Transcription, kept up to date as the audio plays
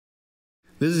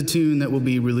This is a tune that will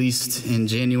be released in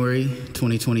January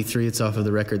 2023. It's off of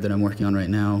the record that I'm working on right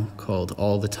now called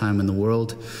All the Time in the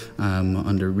World,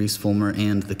 under Reese Fulmer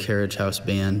and the Carriage House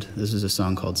Band. This is a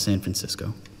song called San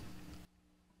Francisco.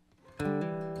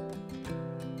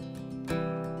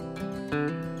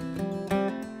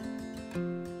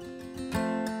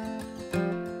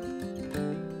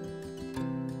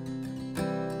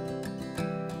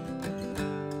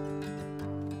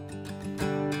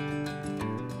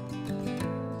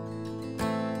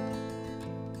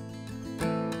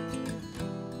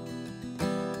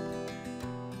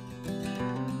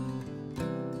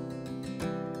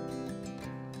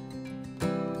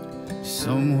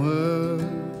 Somewhere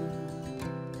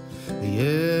the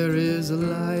air is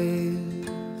alive,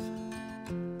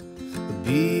 the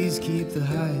bees keep the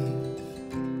hive,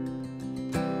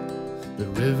 the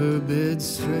riverbed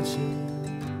stretches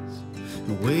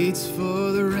and waits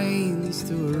for the rains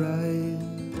to arrive,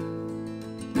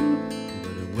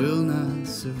 but it will not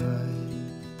survive.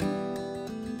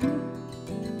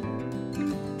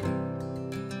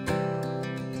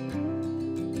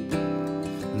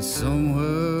 And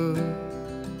somewhere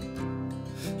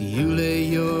you lay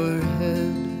your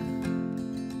head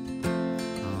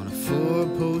on a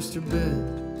four-poster bed.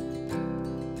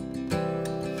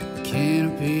 The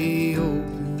canopy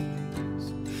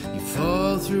opens, you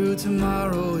fall through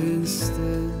tomorrow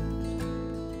instead,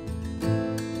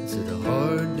 to the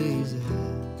hard days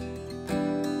ahead.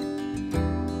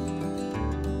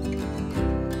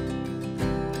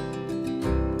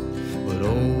 But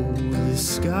oh, the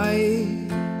sky,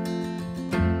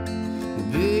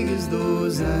 big as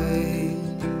those eyes,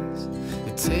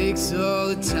 it takes all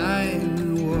the time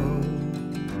in the world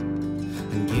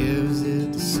and gives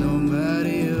it to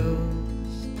somebody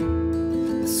else.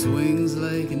 It swings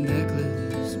like a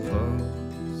necklace of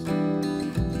pearls,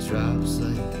 it drops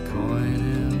like a coin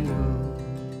in a whirl.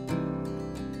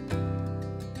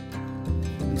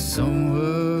 And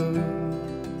somewhere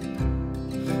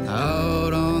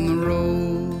out on the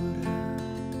road,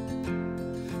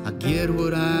 I get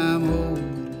what I'm owed.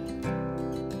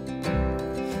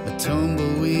 A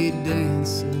tumbleweed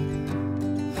dancer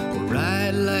will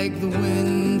ride like the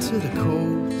wind to the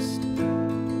coast,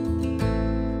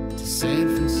 to San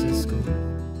Francisco.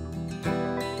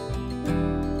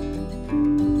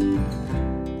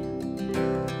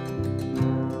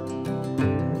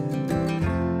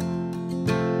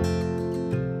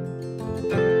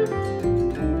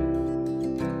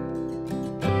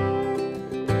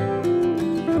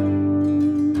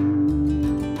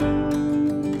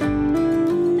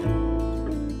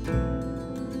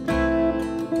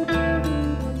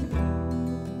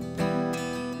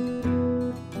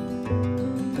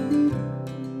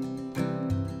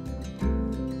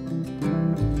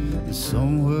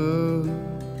 Somewhere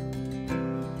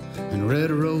in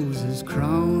red roses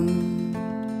crown,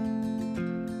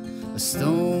 a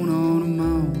stone on a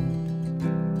mound,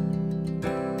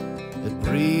 it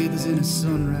breathes in a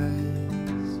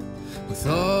sunrise with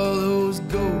all those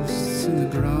ghosts in the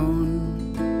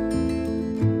ground,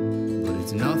 but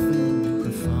it's nothing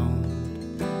profound.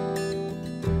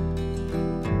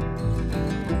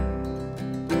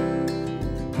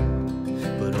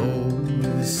 But oh,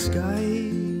 the sky,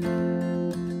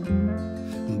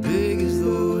 big as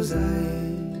those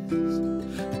eyes,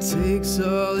 it takes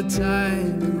all the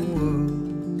time in the world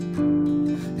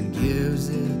and gives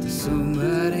it to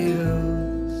somebody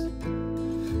else.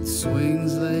 It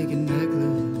swings like a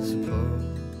necklace of pearls,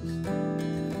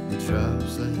 it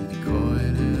drops like a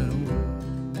coin in a whirl.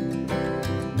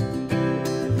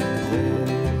 Oh,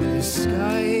 the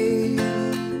sky,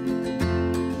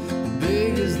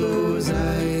 big as those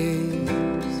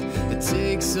eyes, it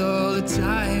takes all the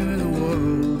time in the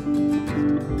world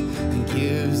and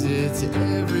gives it to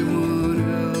everyone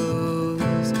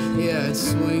else. Yeah, it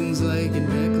swings like a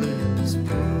necklace of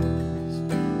pearls.